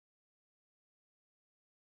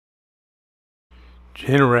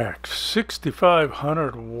Generac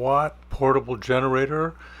 6500 watt portable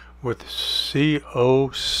generator with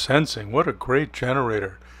CO sensing. What a great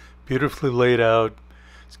generator. Beautifully laid out.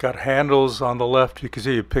 It's got handles on the left. You can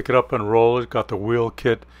see you pick it up and roll it. Got the wheel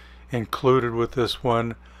kit included with this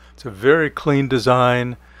one. It's a very clean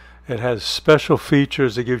design. It has special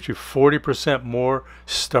features that gives you 40% more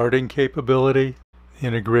starting capability.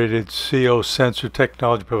 Integrated CO sensor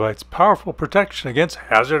technology provides powerful protection against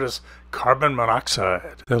hazardous carbon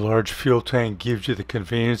monoxide. The large fuel tank gives you the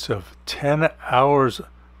convenience of 10 hours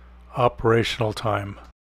operational time.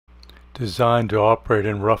 Designed to operate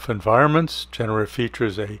in rough environments, generator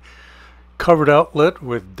features a covered outlet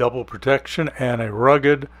with double protection and a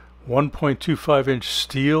rugged 1.25-inch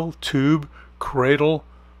steel tube cradle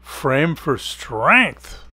frame for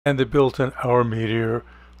strength. And the built-in hour meter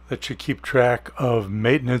lets you keep track of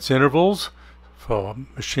maintenance intervals so the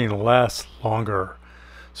machine lasts longer.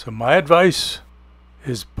 So my advice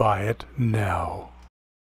is buy it now.